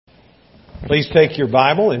Please take your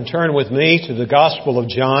Bible and turn with me to the Gospel of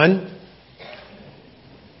John.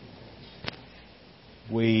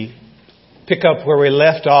 We pick up where we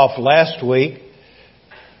left off last week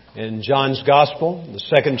in John's Gospel, the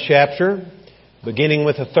second chapter, beginning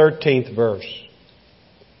with the 13th verse.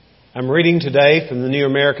 I'm reading today from the New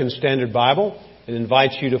American Standard Bible and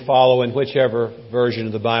invite you to follow in whichever version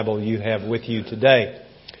of the Bible you have with you today.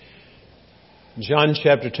 John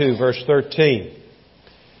chapter 2, verse 13.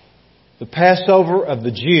 The Passover of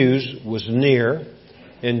the Jews was near,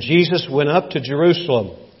 and Jesus went up to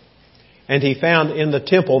Jerusalem. And he found in the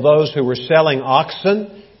temple those who were selling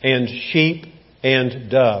oxen and sheep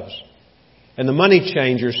and doves, and the money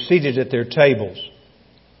changers seated at their tables.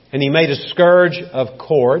 And he made a scourge of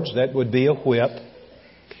cords, that would be a whip,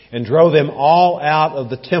 and drove them all out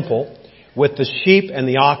of the temple with the sheep and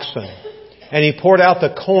the oxen. And he poured out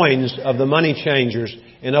the coins of the money changers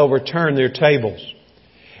and overturned their tables.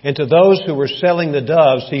 And to those who were selling the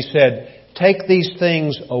doves, he said, "Take these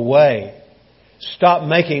things away. Stop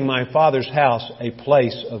making my Father's house a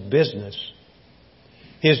place of business."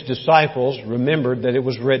 His disciples remembered that it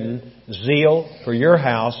was written, "Zeal for your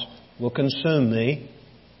house will consume me."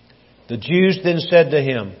 The Jews then said to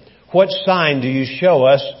him, "What sign do you show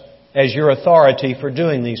us as your authority for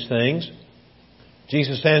doing these things?"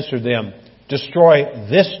 Jesus answered them, "Destroy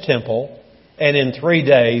this temple, and in 3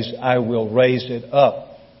 days I will raise it up."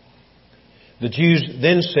 The Jews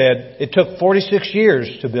then said, "It took 46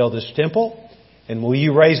 years to build this temple, and will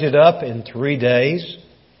you raise it up in 3 days?"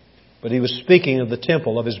 But he was speaking of the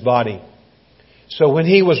temple of his body. So when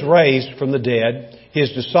he was raised from the dead,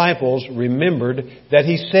 his disciples remembered that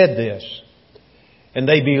he said this, and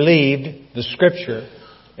they believed the Scripture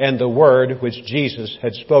and the word which Jesus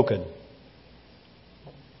had spoken.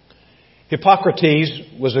 Hippocrates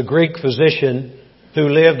was a Greek physician who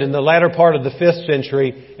lived in the latter part of the 5th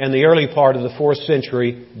century and the early part of the 4th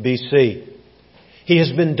century BC. He has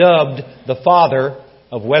been dubbed the father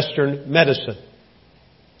of Western medicine.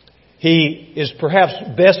 He is perhaps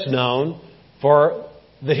best known for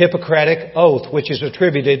the Hippocratic Oath, which is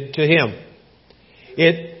attributed to him.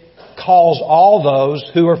 It calls all those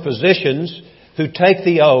who are physicians who take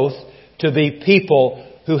the oath to be people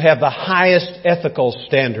who have the highest ethical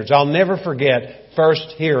standards. I'll never forget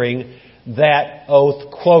first hearing that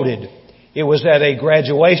oath quoted. It was at a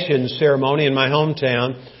graduation ceremony in my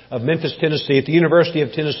hometown of Memphis, Tennessee, at the University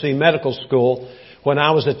of Tennessee Medical School when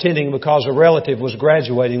I was attending because a relative was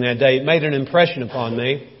graduating that day. It made an impression upon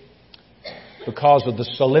me because of the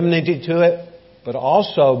solemnity to it, but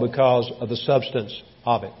also because of the substance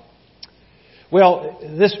of it. Well,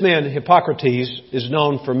 this man, Hippocrates, is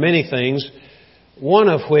known for many things, one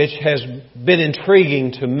of which has been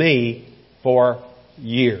intriguing to me for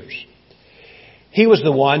years. He was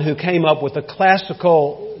the one who came up with the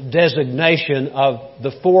classical designation of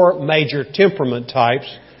the 4 major temperament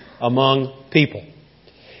types among people.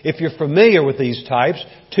 If you're familiar with these types,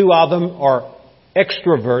 2 of them are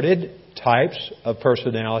extroverted types of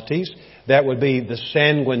personalities. That would be the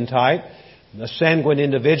sanguine type. The sanguine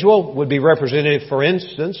individual would be represented, for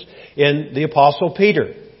instance, in the Apostle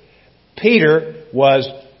Peter. Peter was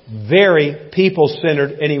very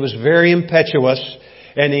people-centered and he was very impetuous.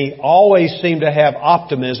 And he always seemed to have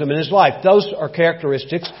optimism in his life. Those are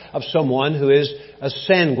characteristics of someone who is a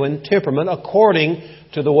sanguine temperament, according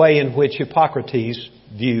to the way in which Hippocrates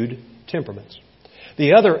viewed temperaments.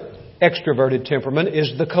 The other extroverted temperament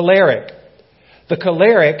is the choleric. The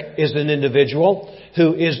choleric is an individual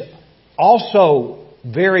who is also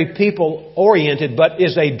very people-oriented, but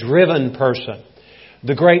is a driven person.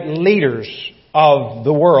 The great leaders of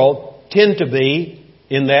the world tend to be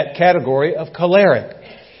in that category of choleric.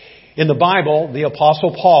 In the Bible, the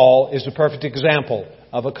Apostle Paul is a perfect example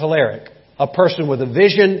of a choleric, a person with a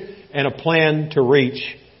vision and a plan to reach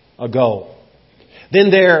a goal.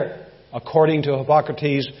 Then there, according to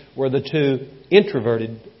Hippocrates, were the 2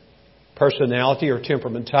 introverted personality or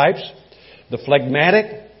temperament types. The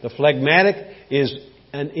phlegmatic. The phlegmatic is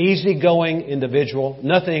an easygoing individual.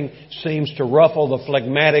 Nothing seems to ruffle the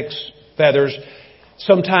phlegmatic's feathers.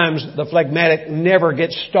 Sometimes the phlegmatic never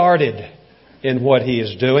gets started in what he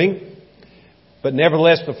is doing. But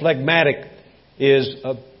nevertheless, the phlegmatic is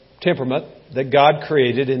a temperament that God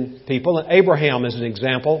created in people. And Abraham is an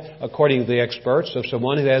example, according to the experts, of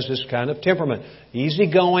someone who has this kind of temperament.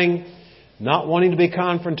 Easygoing, not wanting to be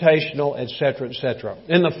confrontational, etc., etc.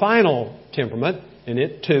 And the final temperament, and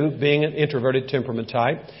it too being an introverted temperament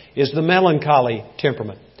type, is the melancholy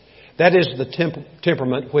temperament. That is the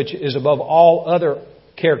temperament which is above all other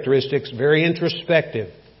characteristics very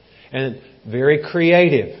introspective and very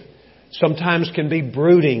creative. Sometimes can be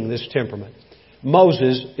brooding, this temperament.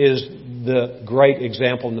 Moses is the great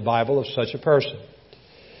example in the Bible of such a person.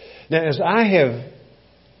 Now, as I have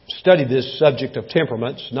studied this subject of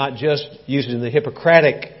temperaments, not just using the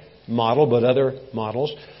Hippocratic model, but other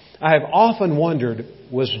models, I have often wondered,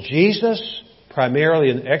 was Jesus primarily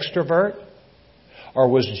an extrovert, or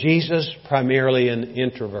was Jesus primarily an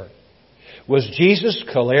introvert? Was Jesus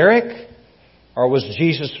choleric, or was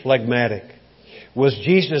Jesus phlegmatic? Was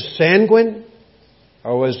Jesus sanguine,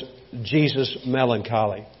 or was Jesus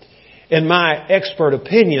melancholy? And my expert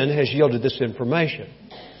opinion has yielded this information.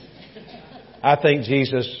 I think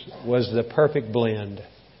Jesus was the perfect blend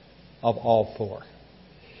of all four.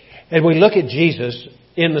 And we look at Jesus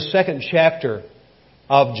in the 2nd chapter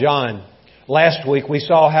of John. Last week we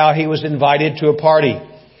saw how He was invited to a party.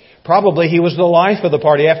 Probably He was the life of the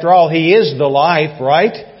party. After all, He is the life,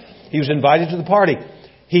 right? He was invited to the party.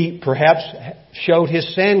 He perhaps showed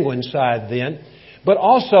His sanguine side then. But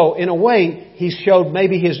also, in a way, He showed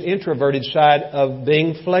maybe His introverted side of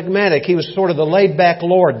being phlegmatic. He was sort of the laid-back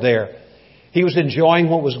Lord there. He was enjoying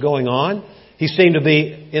what was going on. He seemed to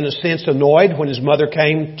be, in a sense, annoyed when His mother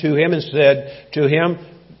came to Him and said to Him,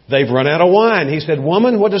 "They've run out of wine." He said,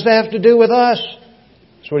 "Woman, what does that have to do with us?"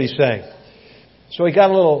 That's what He's saying. So He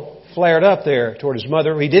got a little flared up there toward His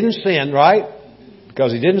mother. He didn't sin, right?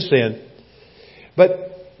 Because He didn't sin.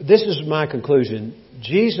 But this is my conclusion.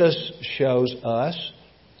 Jesus shows us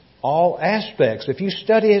all aspects. If you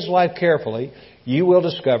study His life carefully, you will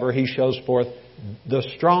discover He shows forth the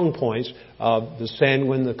strong points of the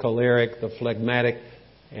sanguine, the choleric, the phlegmatic,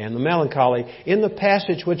 and the melancholy in the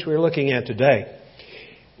passage which we're looking at today.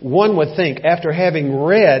 One would think, after having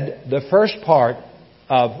read the first part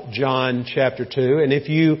of John chapter 2, and if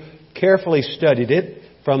you carefully studied it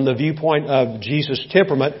from the viewpoint of Jesus'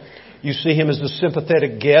 temperament, you see Him as the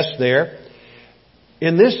sympathetic guest there.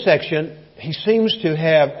 In this section, He seems to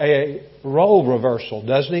have a role reversal,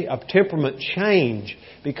 doesn't He? A temperament change,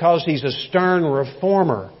 because He's a stern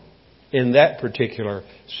reformer in that particular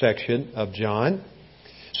section of John.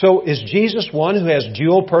 So is Jesus one who has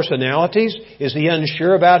dual personalities? Is He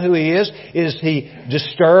unsure about who He is? Is He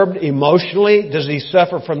disturbed emotionally? Does He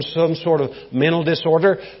suffer from some sort of mental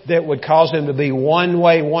disorder that would cause Him to be one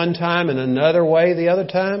way one time and another way the other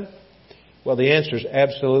time? Well, the answer is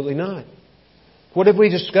absolutely not. What have we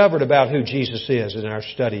discovered about who Jesus is in our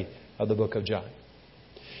study of the book of John?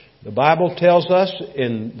 The Bible tells us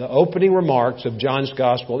in the opening remarks of John's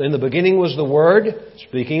Gospel, in the beginning was the Word,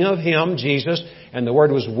 speaking of Him, Jesus, and the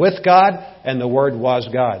Word was with God, and the Word was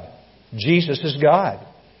God. Jesus is God.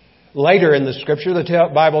 Later in the Scripture, the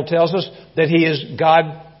Bible tells us that He is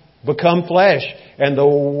God become flesh, and the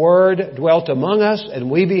Word dwelt among us,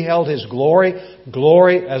 and we beheld His glory,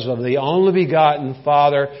 glory as of the only begotten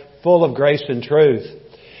Father, full of grace and truth.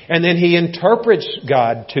 And then He interprets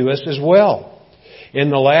God to us as well. In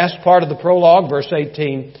the last part of the prologue, verse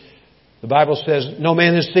 18, the Bible says, "No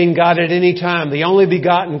man has seen God at any time. The only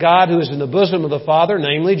begotten God who is in the bosom of the Father,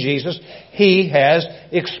 namely Jesus, He has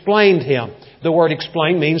explained Him." The word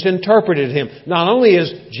explained means interpreted Him. Not only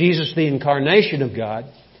is Jesus the incarnation of God,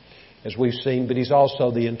 as we've seen, but He's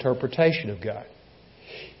also the interpretation of God.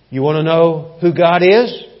 You want to know who God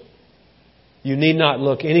is? You need not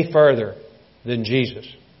look any further than Jesus.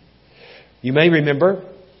 You may remember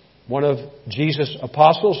one of Jesus'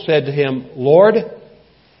 apostles said to Him, "Lord,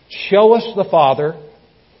 show us the Father,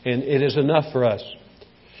 and it is enough for us."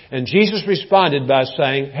 And Jesus responded by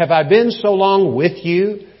saying, "Have I been so long with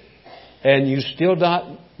you, and you still not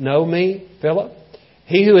know me, Philip?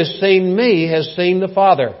 He who has seen me has seen the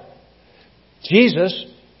Father." Jesus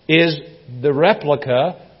is the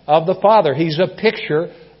replica of the Father. He's a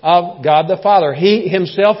picture of God the Father. He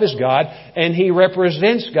Himself is God, and He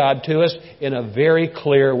represents God to us in a very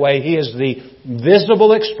clear way. He is the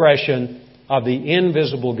visible expression of the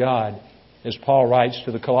invisible God, as Paul writes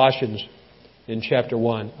to the Colossians in chapter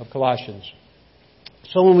 1 of Colossians.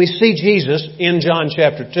 So when we see Jesus in John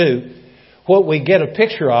chapter 2, what we get a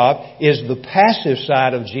picture of is the passive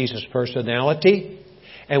side of Jesus' personality.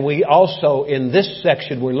 And we also, in this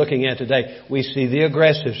section we're looking at today, we see the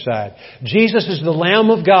aggressive side. Jesus is the Lamb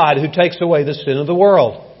of God who takes away the sin of the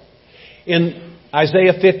world. In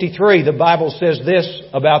Isaiah 53, the Bible says this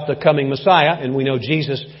about the coming Messiah, and we know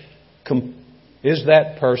Jesus is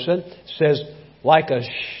that person. It says, like a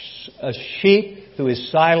sheep who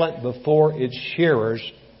is silent before its shearers,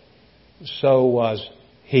 so was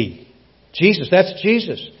He. Jesus, that's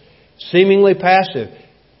Jesus. Seemingly passive.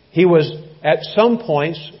 He was at some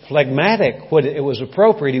points phlegmatic. When it was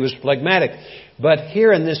appropriate, He was phlegmatic. But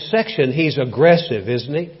here in this section, He's aggressive,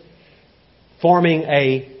 isn't He? Forming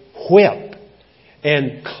a whip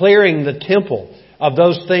and clearing the temple. of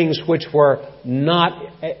those things which were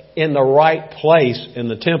not in the right place in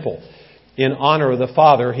the temple. In honor of the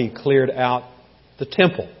Father, He cleared out the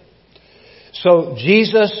temple. So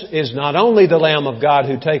Jesus is not only the Lamb of God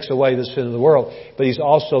who takes away the sin of the world, but He's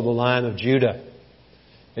also the Lion of Judah.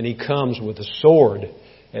 And He comes with a sword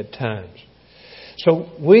at times.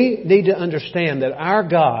 So we need to understand that our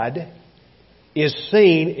God is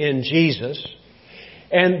seen in Jesus.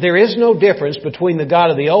 And there is no difference between the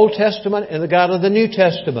God of the Old Testament and the God of the New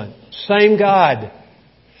Testament. Same God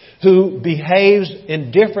who behaves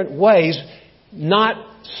in different ways, not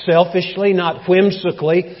selfishly, not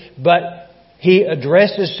whimsically, but He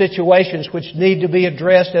addresses situations which need to be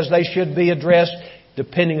addressed as they should be addressed,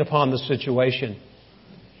 depending upon the situation.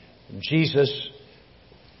 Jesus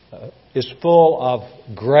is full of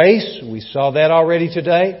grace. We saw that already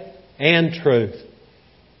today. And truth.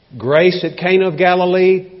 Grace at Cana of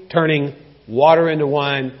Galilee, turning water into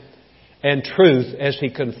wine. And truth as He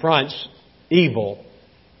confronts evil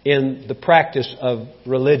in the practice of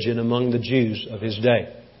religion among the Jews of His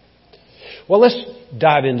day. Well, let's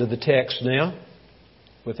dive into the text now.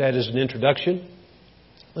 With that as an introduction,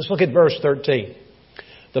 let's look at verse 13.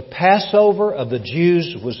 The Passover of the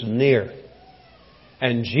Jews was near,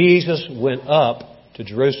 and Jesus went up to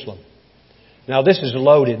Jerusalem. Now this is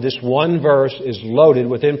loaded. This one verse is loaded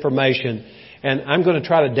with information, and I'm going to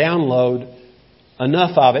try to download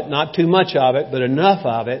enough of it, not too much of it, but enough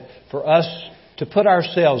of it for us to put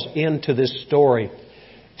ourselves into this story,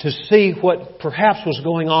 to see what perhaps was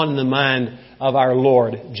going on in the mind of our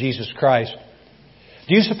Lord Jesus Christ.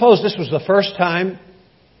 Do you suppose this was the first time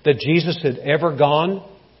that Jesus had ever gone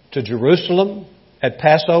to Jerusalem at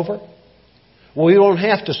Passover? Well, we don't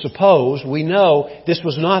have to suppose. We know this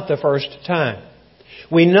was not the first time.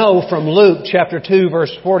 We know from Luke chapter 2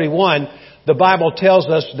 verse 41, the Bible tells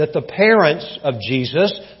us that the parents of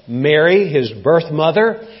Jesus, Mary, His birth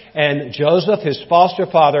mother, and Joseph, His foster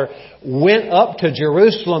father, went up to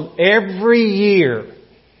Jerusalem every year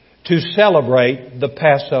to celebrate the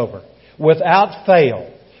Passover. Without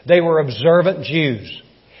fail, they were observant Jews.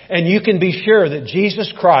 And you can be sure that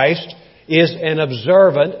Jesus Christ is an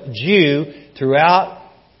observant Jew throughout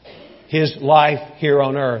His life here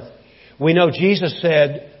on earth. We know Jesus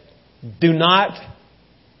said, "Do not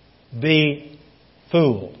be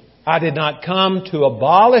fooled. I did not come to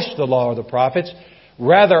abolish the law or the prophets.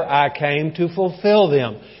 Rather, I came to fulfill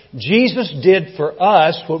them." Jesus did for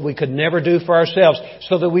us what we could never do for ourselves,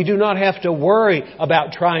 so that we do not have to worry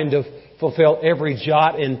about trying to fulfill every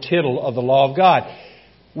jot and tittle of the law of God.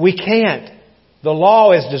 We can't. The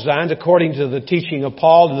law is designed, according to the teaching of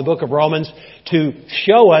Paul in the book of Romans, to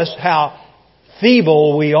show us how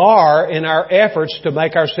feeble we are in our efforts to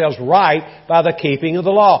make ourselves right by the keeping of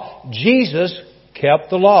the law. Jesus kept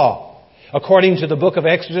the law. According to the book of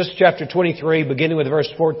Exodus chapter 23, beginning with verse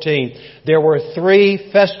 14, there were 3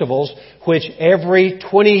 festivals which every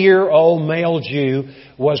 20-year-old male Jew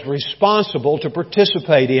was responsible to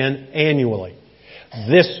participate in annually.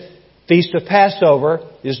 This Feast of Passover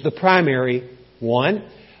is the primary one.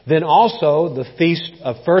 Then also the Feast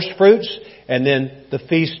of First Fruits, and then the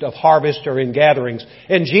Feast of Harvest or Ingatherings.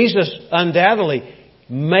 And Jesus undoubtedly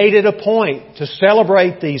made it a point to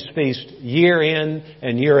celebrate these feasts year in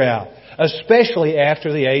and year out, especially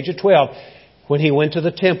after the age of 12. When He went to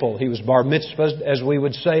the temple, He was bar mitzvah, as we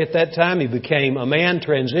would say at that time. He became a man,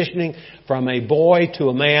 transitioning from a boy to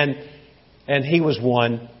a man, and He was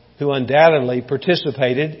one who undoubtedly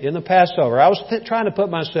participated in the Passover. I was trying to put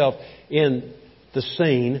myself in the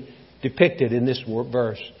scene depicted in this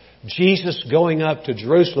verse. Jesus going up to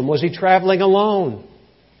Jerusalem. Was He traveling alone?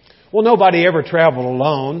 Well, nobody ever traveled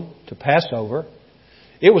alone to Passover.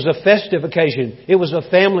 It was a festive occasion. It was a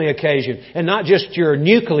family occasion. And not just your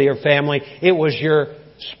nuclear family, it was your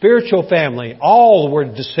spiritual family. All were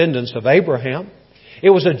descendants of Abraham. It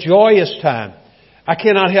was a joyous time. I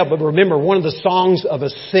cannot help but remember one of the songs of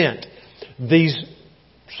ascent. These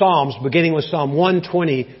Psalms, beginning with Psalm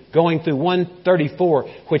 120, going through 134,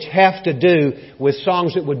 which have to do with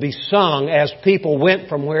songs that would be sung as people went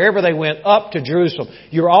from wherever they went up to Jerusalem.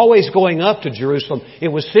 You're always going up to Jerusalem. It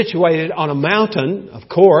was situated on a mountain, of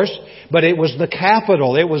course, but it was the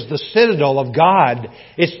capital. It was the citadel of God.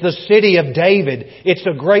 It's the city of David. It's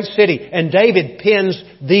a great city. And David pens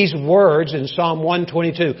these words in Psalm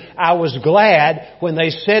 122. "I was glad when they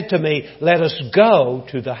said to me, 'Let us go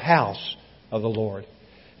to the house of the Lord.'"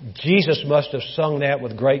 Jesus must have sung that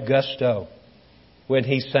with great gusto when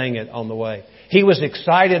He sang it on the way. He was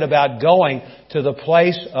excited about going to the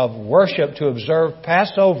place of worship to observe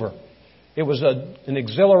Passover. It was an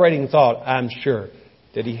exhilarating thought, I'm sure,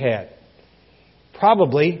 that He had.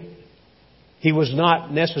 Probably He was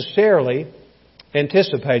not necessarily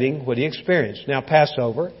anticipating what He experienced. Now,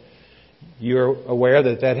 Passover, you're aware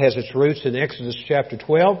that that has its roots in Exodus chapter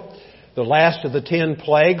 12, the last of the 10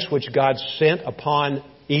 plagues which God sent upon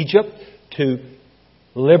Egypt to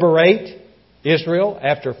liberate Israel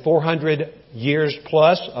after 400 years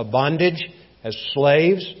plus of bondage as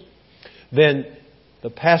slaves. Then the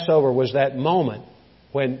Passover was that moment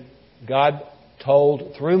when God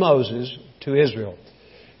told through Moses to Israel,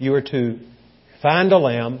 you were to find a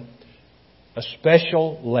lamb, a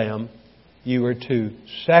special lamb. You were to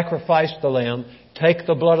sacrifice the lamb, take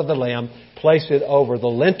the blood of the lamb, place it over the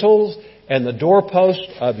lintels and the doorpost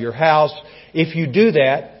of your house. If you do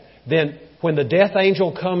that, then when the death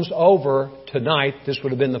angel comes over tonight, this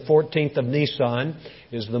would have been the 14th of Nisan,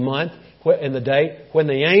 is the month and the day. When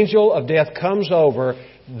the angel of death comes over,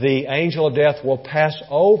 the angel of death will pass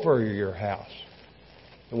over your house.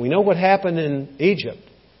 And we know what happened in Egypt.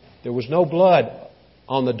 There was no blood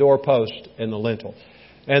on the doorpost and the lintel.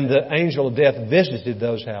 And the angel of death visited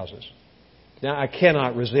those houses. Now, I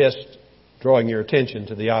cannot resist drawing your attention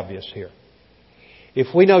to the obvious here.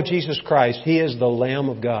 If we know Jesus Christ, He is the Lamb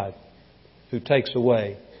of God who takes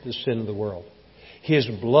away the sin of the world. His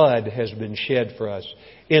blood has been shed for us.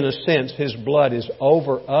 In a sense, His blood is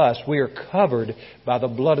over us. We are covered by the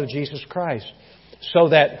blood of Jesus Christ. So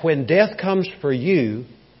that when death comes for you,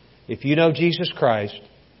 if you know Jesus Christ,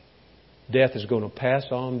 death is going to pass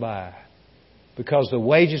on by. Because the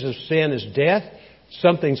wages of sin is death.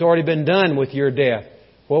 Something's already been done with your death.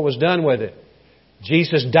 What was done with it?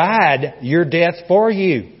 Jesus died your death for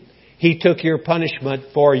you. He took your punishment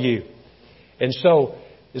for you. And so,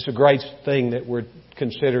 it's a great thing that we're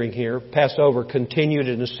considering here. Passover continued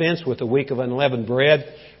in a sense with the week of unleavened bread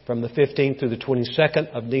from the 15th through the 22nd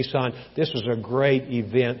of Nisan. This was a great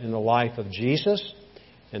event in the life of Jesus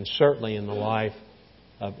and certainly in the life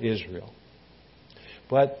of Israel.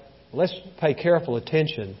 But let's pay careful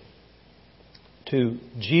attention to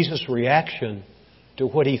Jesus' reaction to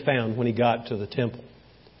what He found when He got to the temple.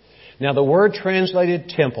 Now, the word translated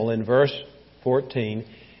temple in verse 14,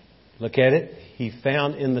 look at it, He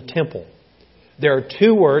found in the temple. There are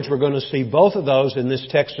two words, we're going to see both of those in this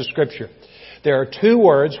text of Scripture. There are two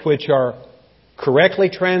words which are correctly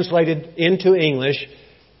translated into English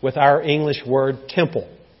with our English word temple.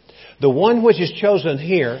 The one which is chosen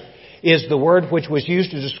here is the word which was used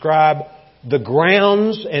to describe the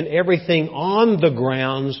grounds and everything on the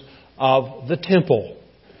grounds of the temple.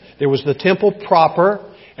 There was the temple proper,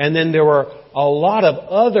 and then there were a lot of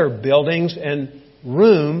other buildings and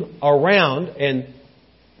room around and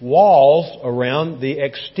walls around the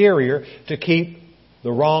exterior to keep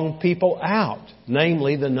the wrong people out,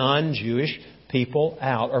 namely the non-Jewish people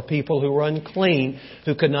out, or people who were unclean,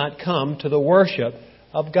 who could not come to the worship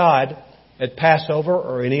of God at Passover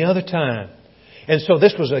or any other time. And so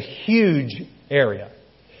this was a huge area.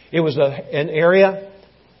 It was an area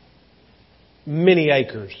many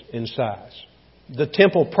acres in size. The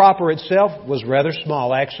temple proper itself was rather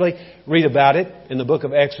small. Actually, read about it in the book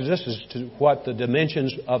of Exodus as to what the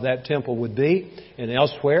dimensions of that temple would be and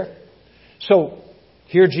elsewhere. So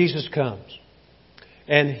here Jesus comes.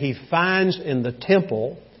 And He finds in the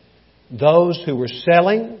temple those who were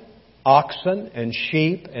selling oxen and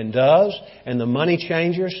sheep and doves and the money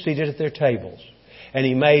changers seated at their tables. And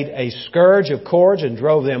He made a scourge of cords and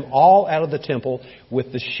drove them all out of the temple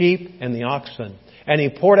with the sheep and the oxen. And He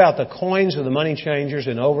poured out the coins of the money changers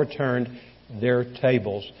and overturned their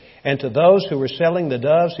tables. And to those who were selling the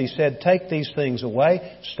doves, He said, take these things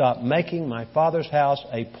away. Stop making my Father's house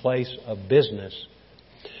a place of business.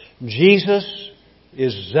 Jesus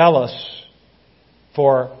is zealous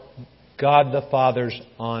for God the Father's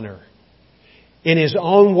honor. In His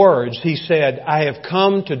own words, He said, I have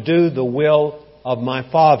come to do the will of my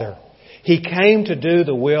Father. He came to do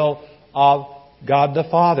the will of God the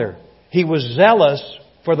Father. He was zealous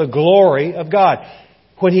for the glory of God.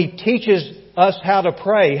 When He teaches us how to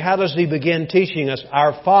pray, how does He begin teaching us?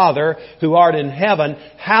 Our Father, who art in heaven,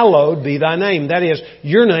 hallowed be Thy name. That is,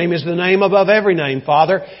 Your name is the name above every name,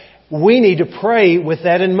 Father. We need to pray with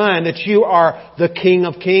that in mind, that You are the King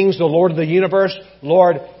of kings, the Lord of the universe.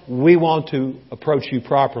 Lord, we want to approach You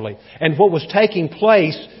properly. And what was taking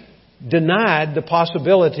place denied the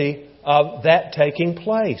possibility of that taking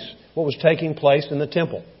place. What was taking place in the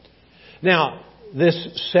temple. Now,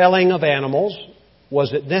 this selling of animals,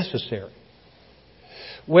 was it necessary?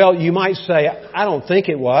 Well, you might say, I don't think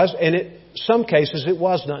it was, and in some cases it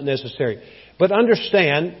was not necessary. But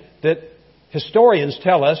understand that historians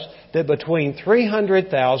tell us that between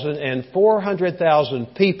 300,000 and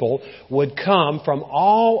 400,000 people would come from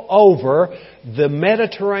all over the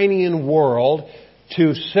Mediterranean world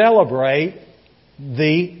to celebrate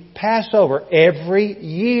the Passover every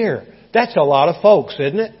year. That's a lot of folks,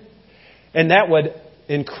 isn't it? And that would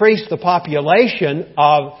increase the population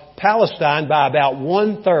of Palestine by about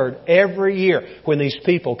 1/3 every year when these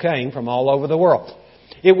people came from all over the world.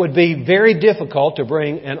 It would be very difficult to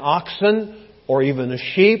bring an oxen or even a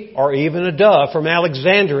sheep or even a dove from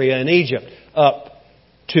Alexandria in Egypt up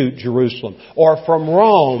to Jerusalem or from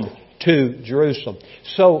Rome to Jerusalem.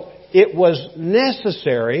 So it was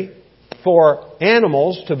necessary for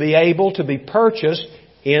animals to be able to be purchased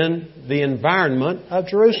in the environment of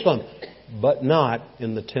Jerusalem, but not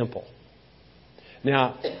in the temple.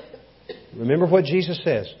 Now, remember what Jesus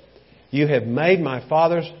says. You have made my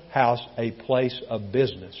Father's house a place of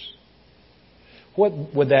business. What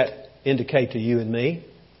would that indicate to you and me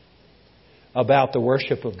about the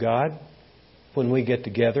worship of God when we get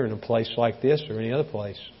together in a place like this or any other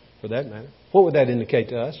place for that matter? What would that indicate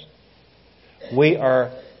to us? We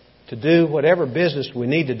are to do whatever business we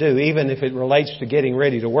need to do, even if it relates to getting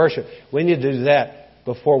ready to worship. We need to do that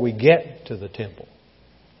before we get to the temple.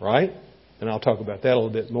 Right? And I'll talk about that a little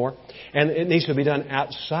bit more. And it needs to be done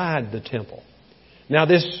outside the temple. Now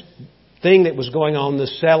this thing that was going on, the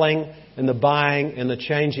selling and the buying and the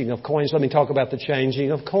changing of coins, let me talk about the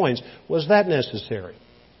changing of coins. Was that necessary?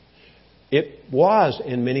 It was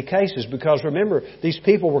in many cases, because remember, these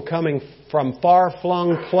people were coming from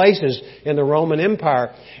far-flung places in the Roman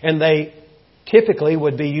Empire, and they typically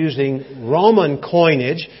would be using Roman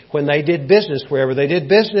coinage when they did business, wherever they did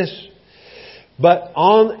business. But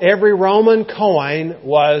on every Roman coin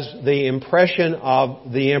was the impression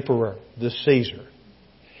of the emperor, the Caesar.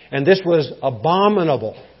 And this was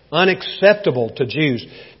abominable, unacceptable to Jews,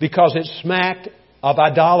 because it smacked of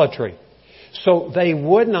idolatry. So they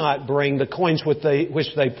would not bring the coins which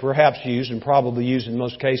they perhaps used, and probably use in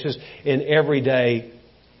most cases, in everyday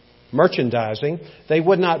merchandising. They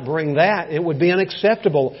would not bring that. It would be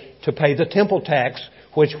unacceptable to pay the temple tax,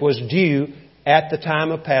 which was due at the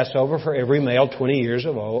time of Passover for every male 20 years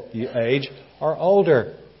of age or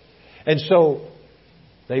older. And so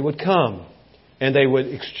they would come and they would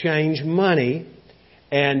exchange money,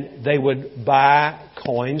 and they would buy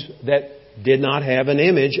coins that did not have an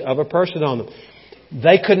image of a person on them.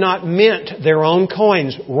 They could not mint their own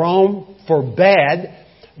coins. Rome forbade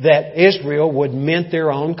that Israel would mint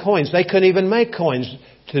their own coins. They couldn't even make coins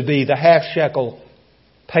to be the half shekel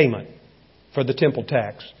payment for the temple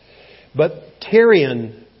tax. But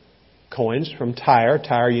Tyrian coins from Tyre,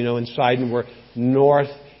 in Sidon, were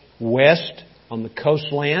northwest on the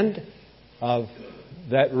coastland of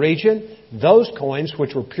that region. Those coins,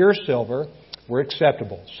 which were pure silver, were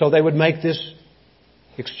acceptable. So they would make this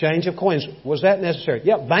exchange of coins. Was that necessary?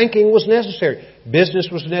 Yeah, banking was necessary. Business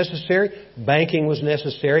was necessary. Banking was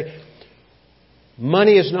necessary.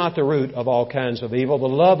 Money is not the root of all kinds of evil. The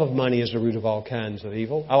love of money is the root of all kinds of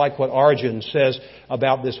evil. I like what Origen says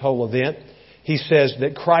about this whole event. He says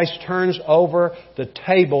that Christ turns over the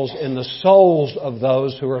tables in the souls of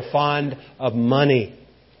those who are fond of money.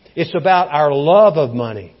 It's about our love of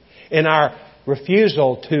money and our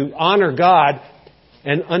refusal to honor God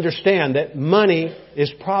and understand that money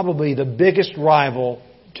is probably the biggest rival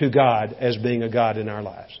to God as being a God in our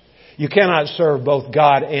lives. You cannot serve both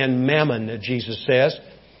God and mammon, Jesus says.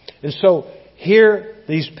 And so here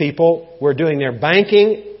these people were doing their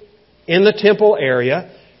banking in the temple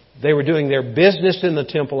area. They were doing their business in the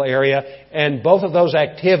temple area. And both of those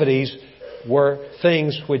activities were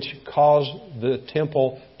things which caused the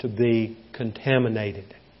temple to be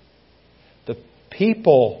contaminated. The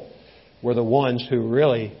people were the ones who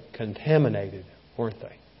really contaminated, weren't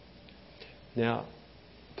they? Now,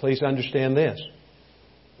 please understand this.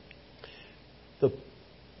 The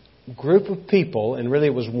group of people, and really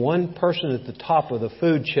it was one person at the top of the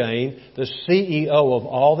food chain, the CEO of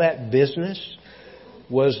all that business,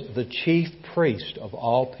 was the chief priest of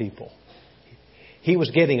all people. He was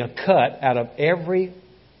getting a cut out of everything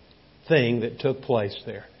that took place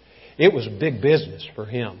there. It was big business for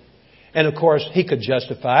him. And of course, he could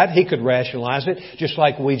justify it. He could rationalize it, just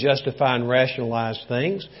like we justify and rationalize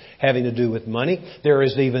things having to do with money. There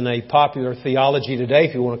is even a popular theology today,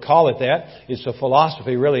 if you want to call it that. It's a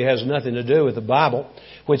philosophy, really has nothing to do with the Bible,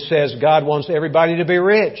 which says God wants everybody to be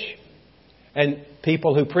rich. And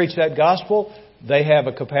people who preach that gospel, they have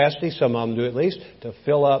a capacity, some of them do at least, to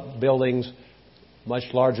fill up buildings much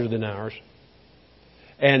larger than ours.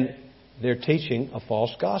 And they're teaching a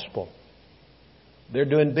false gospel. They're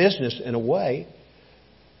doing business in a way,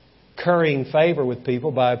 currying favor with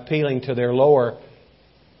people by appealing to their lower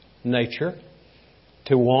nature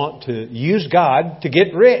to want to use God to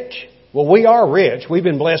get rich. Well, we are rich. We've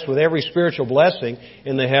been blessed with every spiritual blessing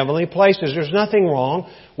in the heavenly places. There's nothing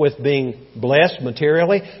wrong with being blessed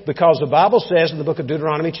materially, because the Bible says in the book of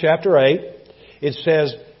Deuteronomy chapter 8, it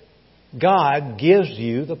says, God gives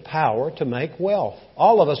you the power to make wealth.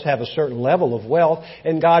 All of us have a certain level of wealth,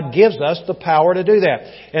 and God gives us the power to do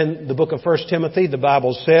that. In the book of 1 Timothy, the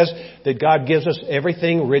Bible says that God gives us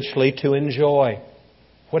everything richly to enjoy.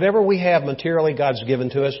 Whatever we have materially, God's given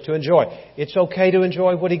to us to enjoy. It's okay to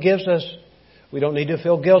enjoy what He gives us. We don't need to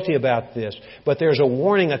feel guilty about this. But there's a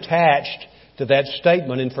warning attached to that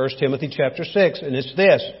statement in 1 Timothy chapter 6, and it's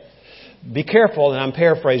this. Be careful, and I'm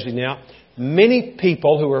paraphrasing now. Many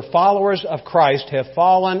people who are followers of Christ have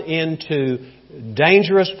fallen into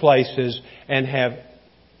dangerous places and have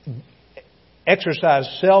exercised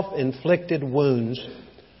self-inflicted wounds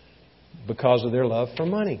because of their love for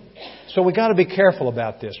money. So we've got to be careful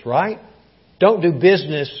about this, right? Don't do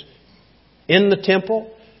business in the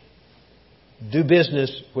temple. Do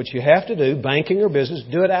business, which you have to do, banking or business,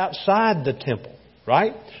 do it outside the temple,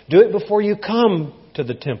 right? Do it before you come to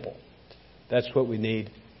the temple. That's what we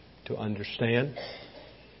need to understand.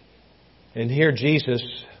 And here Jesus,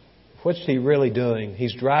 what's He really doing?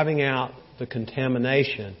 He's driving out the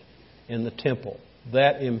contamination in the temple,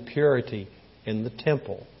 that impurity in the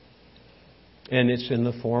temple. And it's in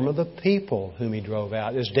the form of the people whom He drove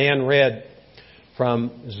out. As Dan read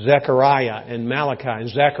from Zechariah and Malachi, and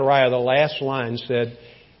Zechariah, the last line said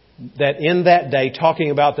that in that day,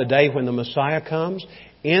 talking about the day when the Messiah comes,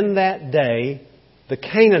 in that day, the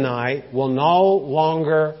Canaanite will no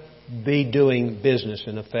longer be doing business,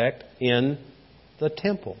 in effect, in the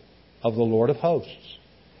temple of the Lord of hosts.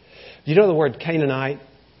 Do you know the word Canaanite?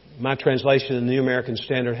 My translation in the New American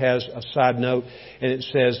Standard has a side note, and it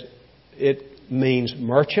says it means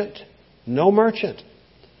merchant, no merchant.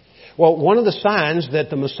 Well, one of the signs that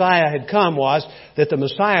the Messiah had come was that the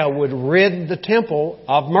Messiah would rid the temple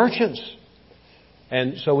of merchants.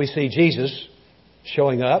 And so we see Jesus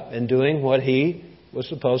showing up and doing what He was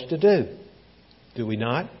supposed to do. Do we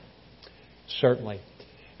not? Certainly.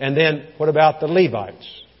 And then what about the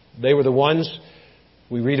Levites? They were the ones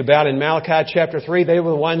we read about in Malachi chapter 3. They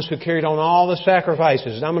were the ones who carried on all the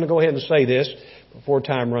sacrifices. And I'm going to go ahead and say this before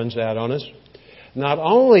time runs out on us. Not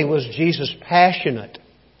only was Jesus passionate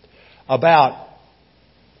about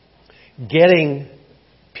getting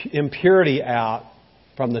impurity out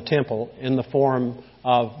from the temple in the form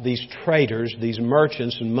of these traders, these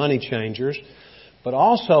merchants and money changers, but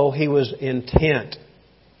also He was intent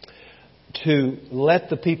to let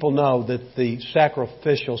the people know that the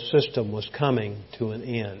sacrificial system was coming to an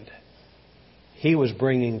end. He was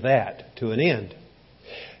bringing that to an end.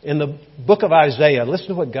 In the book of Isaiah, listen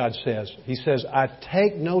to what God says. He says, I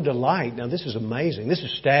take no delight. Now this is amazing. This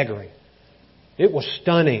is staggering. It was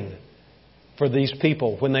stunning for these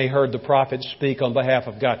people when they heard the prophet speak on behalf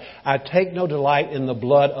of God. I take no delight in the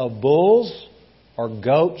blood of bulls or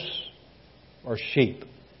goats or sheep.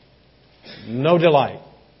 No delight.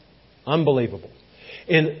 Unbelievable.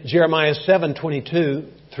 In Jeremiah 7:22,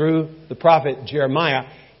 through the prophet Jeremiah,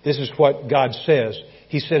 this is what God says.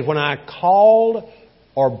 He said, when I called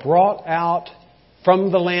or brought out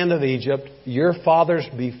from the land of Egypt your fathers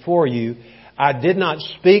before you, I did not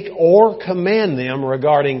speak or command them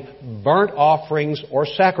regarding burnt offerings or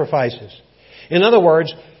sacrifices. In other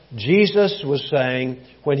words, Jesus was saying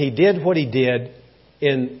when He did what He did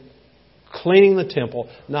in cleaning the temple,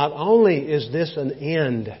 not only is this an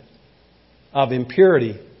end of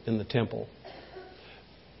impurity in the temple,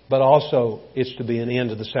 but also it's to be an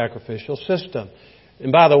end of the sacrificial system.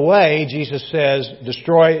 And by the way, Jesus says,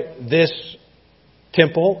 destroy this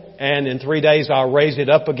temple and in 3 days I'll raise it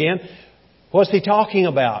up again. What's He talking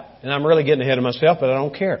about? And I'm really getting ahead of myself, but I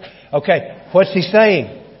don't care. Okay, what's He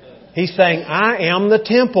saying? He's saying, I am the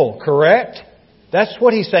temple, correct? That's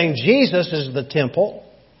what He's saying. Jesus is the temple.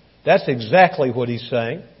 That's exactly what He's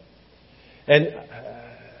saying. And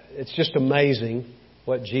it's just amazing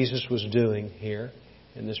what Jesus was doing here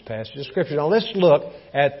in this passage of Scripture. Now let's look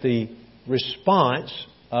at the response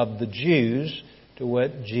of the Jews to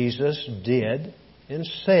what Jesus did and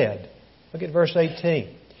said. Look at verse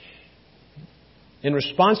 18. In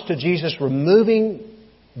response to Jesus removing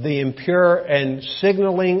the impure and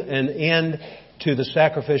signaling an end to the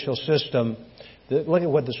sacrificial system, look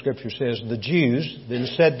at what the Scripture says. The Jews then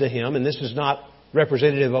said to Him, and this is not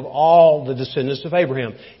representative of all the descendants of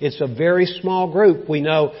Abraham. It's a very small group. We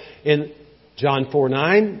know in John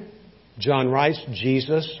 4:9, John writes,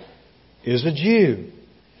 Jesus is a Jew.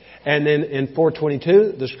 And then in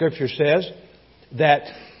 4:22, the Scripture says that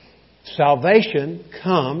salvation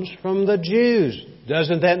comes from the Jews.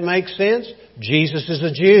 Doesn't that make sense? Jesus is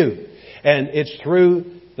a Jew. And it's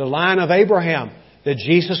through the line of Abraham that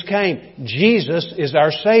Jesus came. Jesus is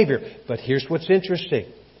our Savior. But here's what's interesting.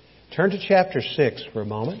 Turn to chapter 6 for a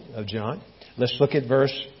moment of John. Let's look at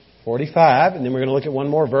verse 45, and then we're going to look at one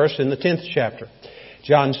more verse in the 10th chapter.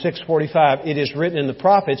 John 6:45, it is written in the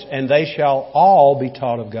prophets, and they shall all be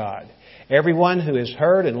taught of God. Everyone who has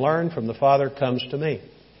heard and learned from the Father comes to me.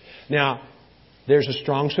 Now, there's a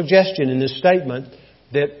strong suggestion in this statement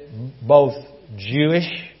that both Jewish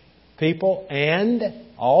people and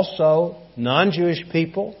also non-Jewish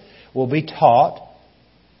people will be taught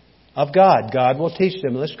of God. God will teach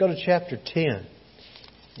them. Let's go to chapter 10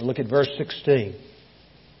 and look at verse 16.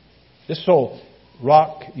 This will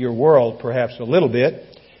rock your world perhaps a little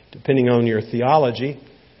bit, depending on your theology.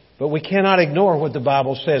 But we cannot ignore what the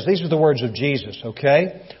Bible says. These are the words of Jesus,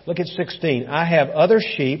 okay? Look at 16. I have other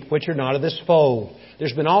sheep which are not of this fold.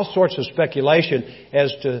 There's been all sorts of speculation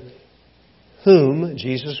as to whom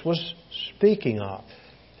Jesus was speaking of.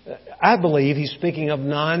 I believe He's speaking of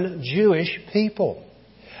non-Jewish people.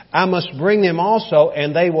 I must bring them also,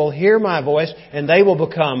 and they will hear my voice, and they will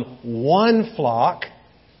become one flock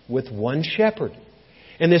with one shepherd.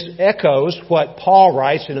 And this echoes what Paul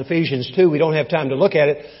writes in Ephesians 2. We don't have time to look at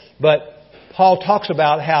it, but Paul talks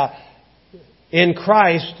about how in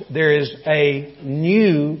Christ there is a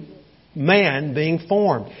new man being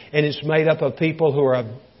formed. And it's made up of people who are of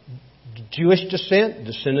Jewish descent,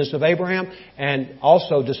 descendants of Abraham, and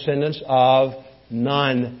also descendants of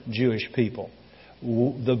non-Jewish people.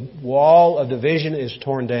 The wall of division is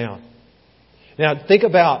torn down. Now, think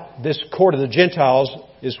about this court of the Gentiles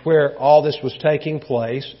is where all this was taking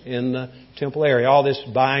place in the temple area. All this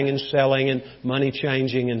buying and selling and money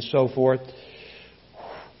changing and so forth.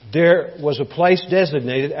 There was a place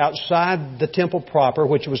designated outside the temple proper,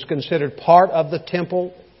 which was considered part of the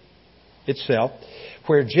temple itself,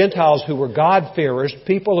 where Gentiles who were God-fearers,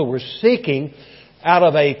 people who were seeking out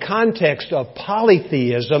of a context of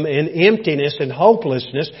polytheism and emptiness and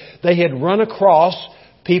hopelessness, they had run across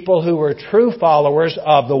people who were true followers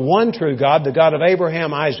of the one true God, the God of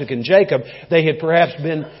Abraham, Isaac, and Jacob. They had perhaps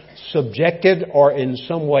been subjected or in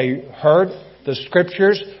some way heard the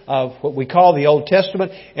Scriptures of what we call the Old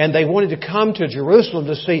Testament, and they wanted to come to Jerusalem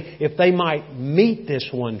to see if they might meet this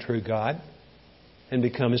one true God and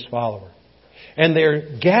become His follower. And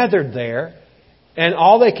they're gathered there, and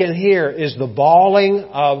all they can hear is the bawling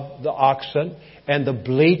of the oxen and the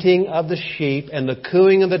bleating of the sheep and the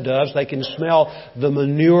cooing of the doves. They can smell the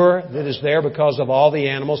manure that is there because of all the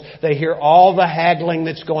animals. They hear all the haggling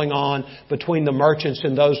that's going on between the merchants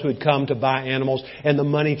and those who had come to buy animals and the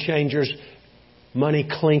money changers, money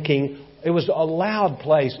clinking. It was a loud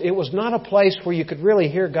place. It was not a place where you could really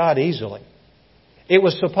hear God easily. It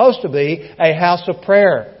was supposed to be a house of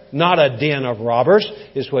prayer, not a den of robbers,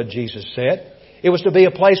 is what Jesus said. It was to be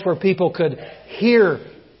a place where people could hear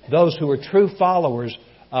those who were true followers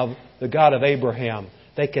of the God of Abraham.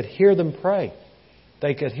 They could hear them pray.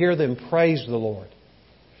 They could hear them praise the Lord.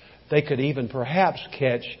 They could even perhaps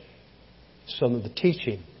catch some of the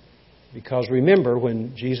teaching. Because remember,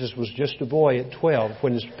 when Jesus was just a boy at 12,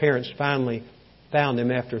 when His parents finally found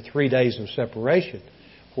Him after 3 days of separation,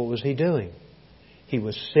 what was He doing? He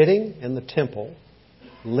was sitting in the temple,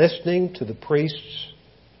 listening to the priests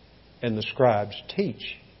and the scribes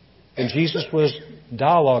teach. And Jesus was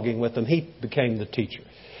dialoguing with them. He became the teacher.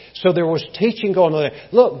 So there was teaching going on there.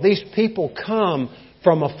 Look, these people come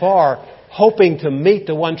from afar hoping to meet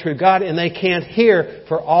the one true God, and they can't hear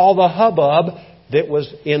for all the hubbub that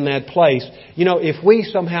was in that place. You know, if we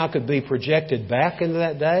somehow could be projected back into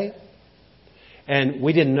that day, and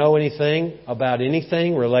we didn't know anything about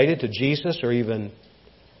anything related to Jesus or even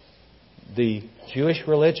the Jewish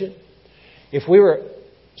religion, if we were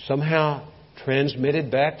somehow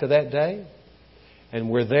transmitted back to that day, and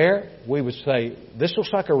we're there, we would say, this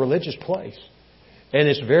looks like a religious place. And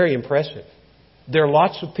it's very impressive. There are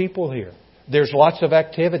lots of people here. There's lots of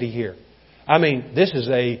activity here. I mean, this is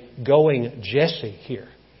a going Jesse here.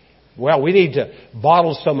 Well, we need to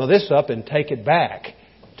bottle some of this up and take it back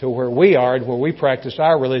to where we are and where we practice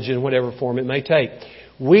our religion in whatever form it may take.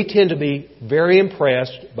 We tend to be very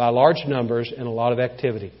impressed by large numbers and a lot of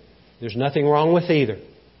activity. There's nothing wrong with either.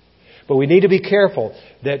 But we need to be careful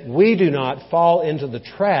that we do not fall into the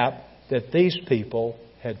trap that these people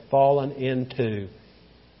had fallen into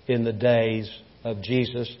in the days of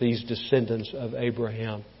Jesus, these descendants of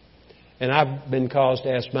Abraham. And I've been caused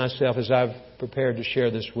to ask myself as I've prepared to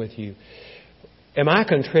share this with you, am I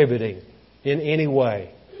contributing in any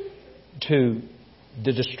way to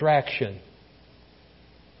the distraction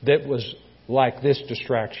that was like this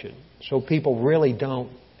distraction, so people really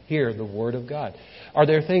don't hear the Word of God? Are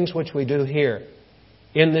there things which we do here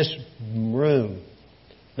in this room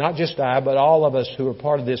not just I, but all of us who are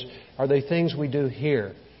part of this, are there things we do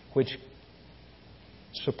here which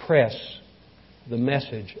suppress the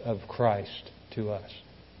message of Christ to us,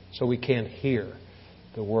 so we can't hear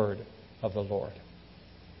the word of the Lord?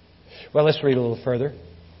 Well, let's read a little further.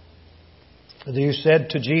 You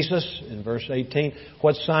said to Jesus, in verse 18,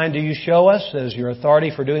 "What sign do you show us as your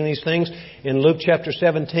authority for doing these things?" In Luke chapter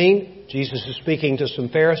 17, Jesus is speaking to some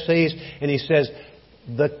Pharisees, and He says,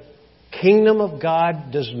 "The kingdom of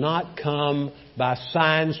God does not come by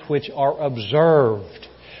signs which are observed,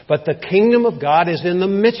 but the kingdom of God is in the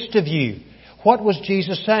midst of you." What was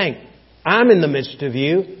Jesus saying? I'm in the midst of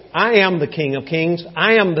you. I am the King of Kings.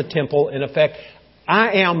 I am the temple, in effect.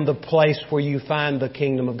 I am the place where you find the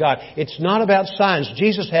kingdom of God. It's not about signs.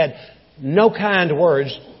 Jesus had no kind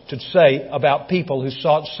words to say about people who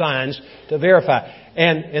sought signs to verify.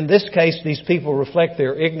 And in this case, these people reflect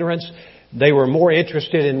their ignorance. They were more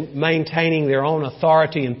interested in maintaining their own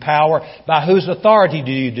authority and power. By whose authority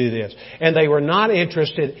do you do this? And they were not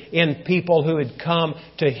interested in people who had come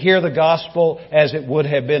to hear the gospel as it would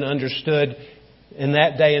have been understood in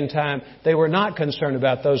that day and time. They were not concerned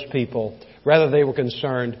about those people. Rather, they were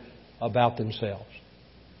concerned about themselves.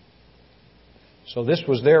 So this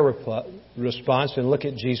was their response, and look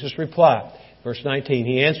at Jesus' reply. Verse 19,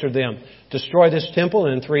 He answered them, "Destroy this temple,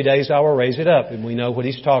 and in 3 days I will raise it up." And we know what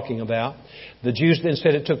He's talking about. The Jews then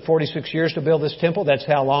said it took 46 years to build this temple. That's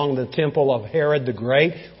how long the temple of Herod the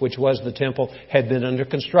Great, which was the temple, had been under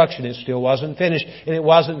construction. It still wasn't finished. And it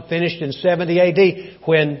wasn't finished in 70 AD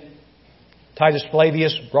when Titus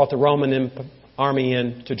Flavius brought the Roman army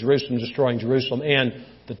in to Jerusalem, destroying Jerusalem and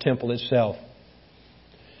the temple itself.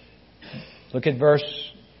 Look at verse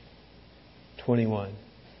 21.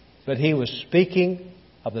 But He was speaking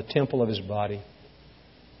of the temple of His body.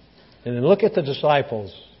 And then look at the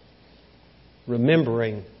disciples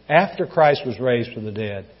remembering after Christ was raised from the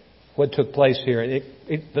dead what took place here.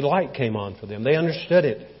 The light came on for them. They understood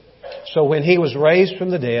it. So when He was raised from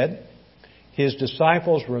the dead, His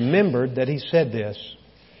disciples remembered that He said this.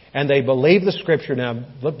 And they believed the Scripture. Now,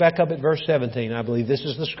 look back up at verse 17. I believe this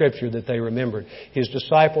is the Scripture that they remembered. His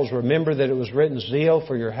disciples remembered that it was written, "Zeal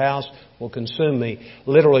for your house will consume me."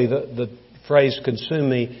 Literally, the phrase "consume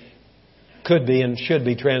me" could be and should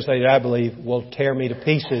be translated, I believe, will tear me to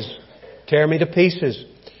pieces. Tear me to pieces.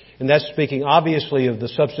 And that's speaking obviously of the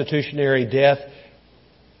substitutionary death,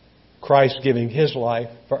 Christ giving His life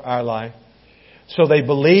for our life. So they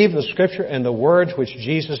believed the Scripture and the words which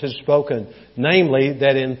Jesus had spoken, namely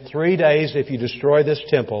that in 3 days, if you destroy this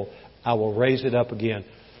temple, I will raise it up again.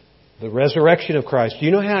 The resurrection of Christ. Do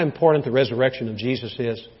you know how important the resurrection of Jesus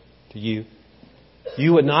is to you?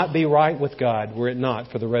 You would not be right with God were it not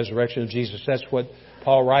for the resurrection of Jesus. That's what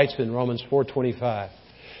Paul writes in Romans 4:25.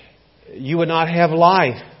 You would not have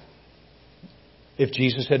life if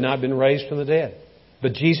Jesus had not been raised from the dead.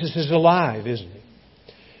 But Jesus is alive, isn't He?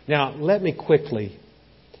 Now, let me quickly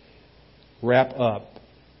wrap up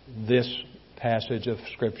this passage of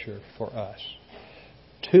Scripture for us.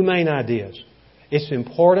 2 main ideas. It's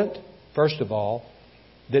important, first of all,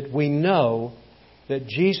 that we know that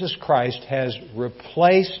Jesus Christ has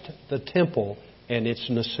replaced the temple and its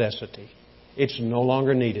necessity. It's no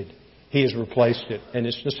longer needed. He has replaced it and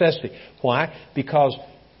its necessity. Why? Because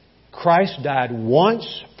Christ died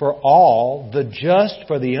once for all, the just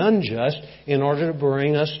for the unjust, in order to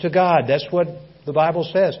bring us to God. That's what the Bible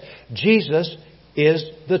says. Jesus is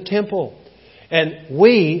the temple. And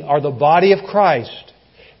we are the body of Christ.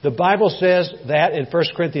 The Bible says that in 1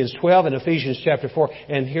 Corinthians 12 and Ephesians chapter 4.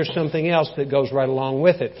 And here's something else that goes right along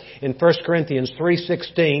with it. In 1 Corinthians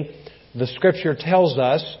 3:16, the Scripture tells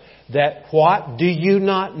us that what do you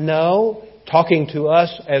not know? Talking to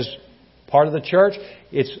us as part of the church.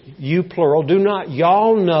 It's you plural. Do not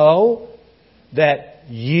y'all know that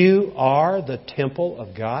you are the temple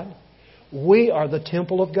of God? We are the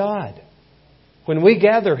temple of God. When we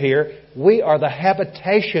gather here, we are the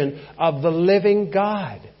habitation of the living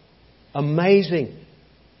God. Amazing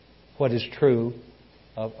what is true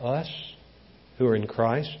of us who are in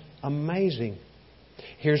Christ. Amazing.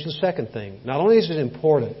 Here's the second thing. Not only is it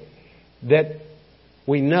important that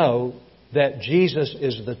we know that Jesus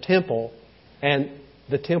is the temple, and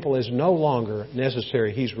the temple is no longer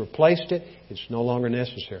necessary. He's replaced it. It's no longer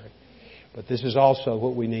necessary. But this is also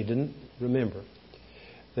what we need to remember.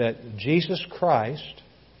 That Jesus Christ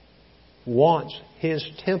wants His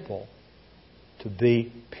temple to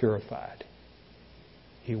be purified.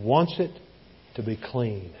 He wants it to be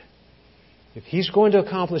clean. If He's going to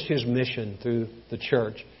accomplish His mission through the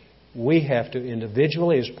church, we have to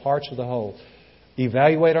individually, as parts of the whole,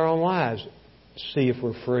 evaluate our own lives, see if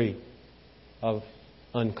we're free of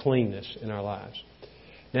uncleanness in our lives.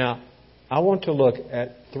 Now, I want to look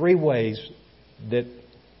at 3 ways that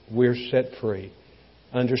we're set free,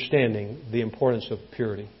 understanding the importance of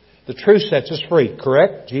purity. The truth sets us free,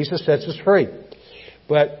 correct? Jesus sets us free.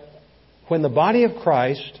 But when the body of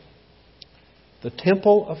Christ, the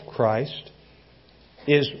temple of Christ,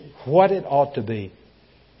 is what it ought to be,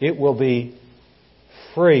 it will be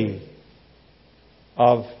free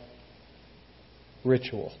of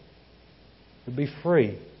ritual. It will be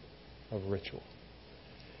free of ritual.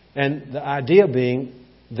 And the idea being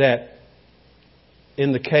that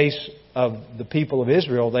in the case of the people of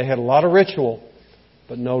Israel, they had a lot of ritual,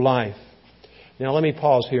 but no life. Now let me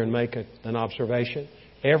pause here and make an observation.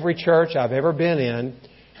 Every church I've ever been in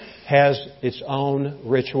has its own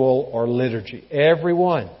ritual or liturgy. Every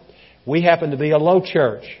one. We happen to be a low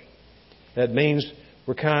church. That means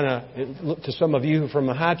we're kind of, to some of you from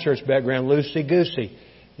a high church background, loosey-goosey,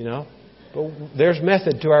 you know. But there's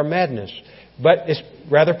method to our madness. But it's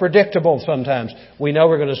rather predictable sometimes. We know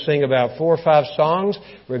we're going to sing about 4 or 5 songs.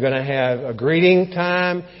 We're going to have a greeting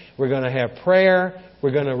time. We're going to have prayer.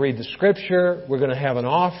 We're going to read the Scripture. We're going to have an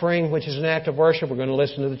offering, which is an act of worship. We're going to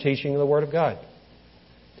listen to the teaching of the Word of God.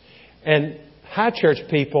 And high church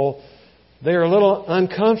people, they're a little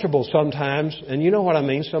uncomfortable sometimes. And you know what I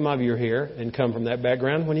mean. Some of you are here and come from that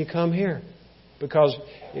background when you come here. Because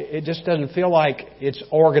it just doesn't feel like it's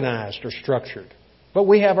organized or structured. But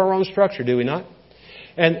we have our own structure, do we not?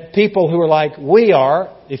 And people who are like we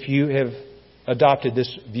are, if you have adopted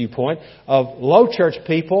this viewpoint, of low church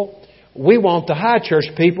people, we want the high church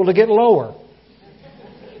people to get lower.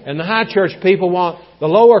 And the high church people want the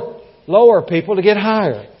lower people to get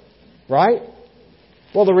higher. Right?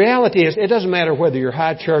 Well, the reality is, it doesn't matter whether you're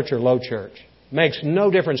high church or low church. It makes no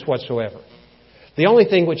difference whatsoever. The only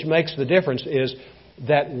thing which makes the difference is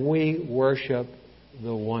that we worship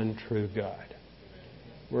the one true God.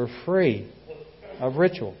 We're free of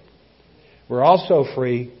ritual. We're also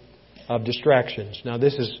free of distractions. Now,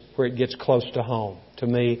 this is where it gets close to home, to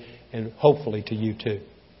me and hopefully to you too.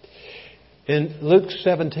 In Luke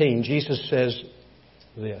 17, Jesus says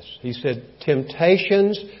this. He said,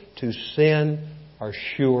 temptations to sin are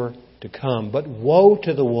sure to come, but woe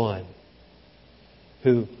to the one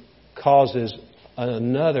who causes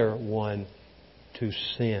another one to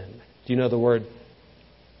sin. Do you know the word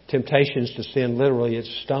temptations to sin? Literally,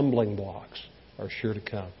 it's stumbling blocks are sure to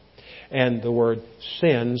come. And the word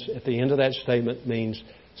sins at the end of that statement means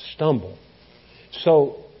stumble.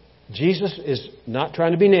 So Jesus is not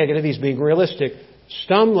trying to be negative. He's being realistic.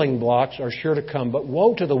 Stumbling blocks are sure to come, but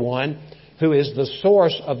woe to the one who is the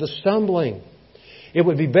source of the stumbling. It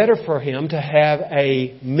would be better for him to have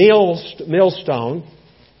a millstone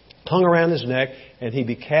hung around his neck and he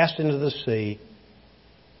be cast into the sea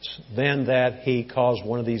than that he cause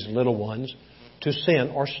one of these little ones to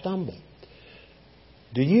sin or stumble.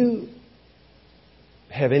 Do you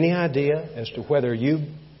have any idea as to whether you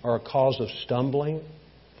are a cause of stumbling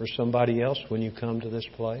for somebody else when you come to this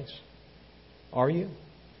place? Are you?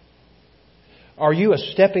 Are you a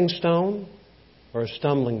stepping stone or a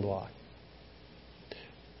stumbling block?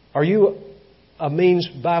 Are you a means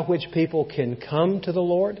by which people can come to the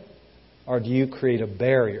Lord? Or do you create a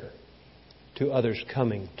barrier to others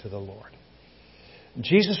coming to the Lord?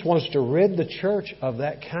 Jesus wants to rid the church of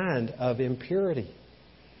that kind of impurity.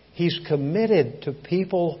 He's committed to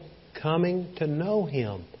people coming to know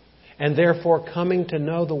Him and therefore coming to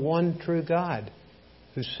know the one true God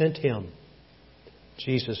who sent Him.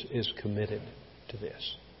 Jesus is committed to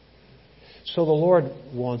this. So the Lord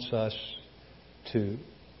wants us to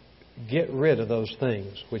get rid of those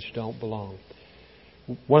things which don't belong.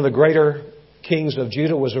 One of the greater kings of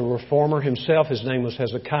Judah was a reformer himself. His name was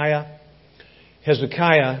Hezekiah.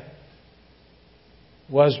 Hezekiah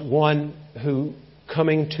was one who,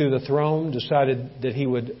 coming to the throne, decided that he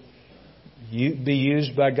would be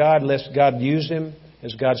used by God, lest God use him,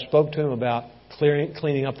 as God spoke to him about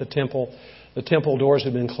cleaning up the temple. The temple doors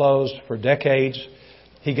had been closed for decades.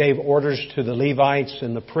 He gave orders to the Levites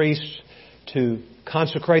and the priests to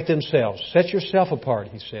consecrate themselves. Set yourself apart,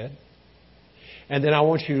 he said. And then I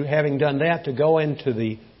want you, having done that, to go into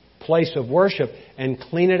the place of worship and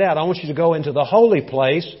clean it out. I want you to go into the holy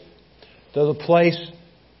place, to the place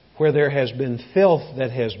where there has been filth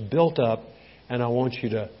that has built up, and I want you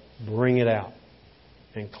to bring it out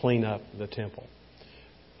and clean up the temple.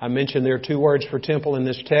 I mentioned there are 2 words for temple in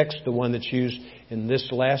this text. The one that's used in this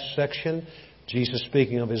last section, Jesus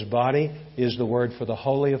speaking of His body, is the word for the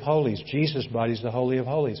Holy of Holies. Jesus' body is the Holy of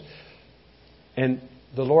Holies. And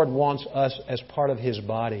the Lord wants us, as part of His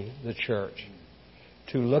body, the church,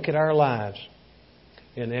 to look at our lives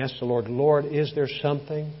and ask the Lord, Lord, is there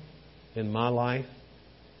something in my life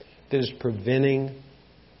that is preventing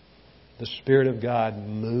the Spirit of God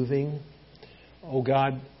moving. Oh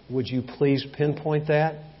God, would you please pinpoint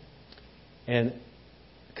that and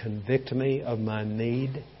convict me of my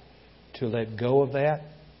need to let go of that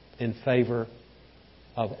in favor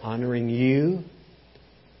of honoring You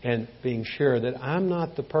and being sure that I'm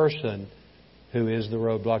not the person who is the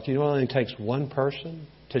roadblock. You know, it only takes one person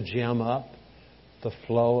to jam up the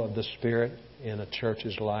flow of the Spirit in a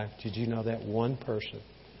church's life. Did you know that? One person.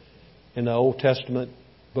 In the Old Testament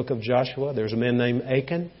book of Joshua, there's a man named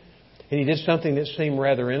Achan, and he did something that seemed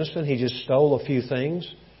rather innocent. He just stole a few things,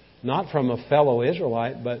 not from a fellow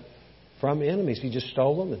Israelite, but from enemies. He just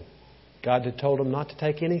stole them, and God had told him not to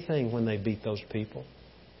take anything when they beat those people.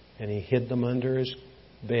 And he hid them under his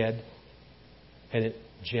bed, and it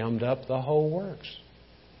jammed up the whole works.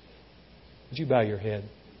 Would you bow your head?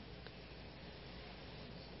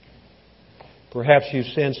 Perhaps you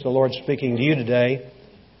sense the Lord speaking to you today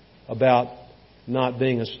about not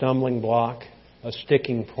being a stumbling block, a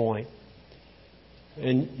sticking point.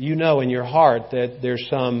 And you know in your heart that there's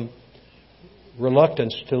some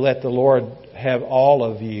reluctance to let the Lord have all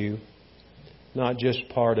of you, not just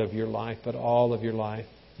part of your life, but all of your life.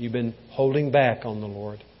 You've been holding back on the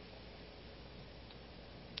Lord.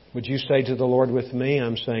 Would you say to the Lord with me?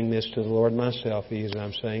 I'm saying this to the Lord myself, as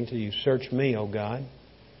I'm saying to you. Search me, O God,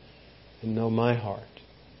 and know my heart.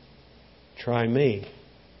 Try me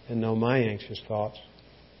and know my anxious thoughts.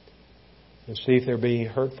 And see if there be a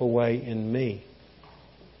hurtful way in me.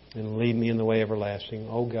 And lead me in the way everlasting.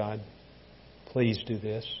 O God, please do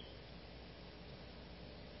this.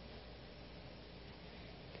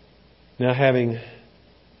 Now, having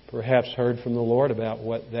perhaps heard from the Lord about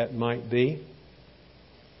what that might be,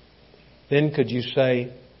 then could you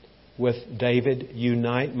say with David,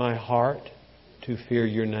 unite my heart to fear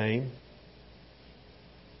Your name?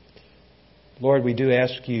 Lord, we do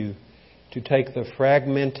ask You to take the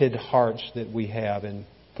fragmented hearts that we have and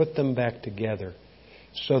put them back together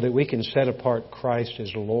so that we can set apart Christ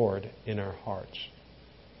as Lord in our hearts.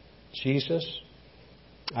 Jesus,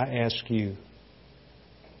 I ask You,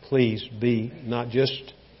 please be not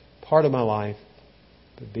just part of my life,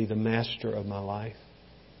 but be the master of my life.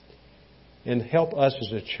 And help us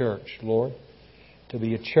as a church, Lord, to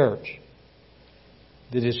be a church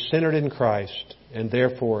that is centered in Christ and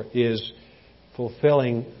therefore is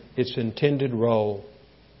fulfilling its intended role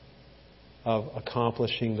of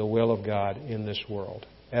accomplishing the will of God in this world.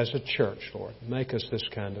 As a church, Lord, make us this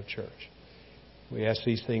kind of church. We ask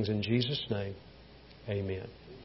these things in Jesus' name. Amen.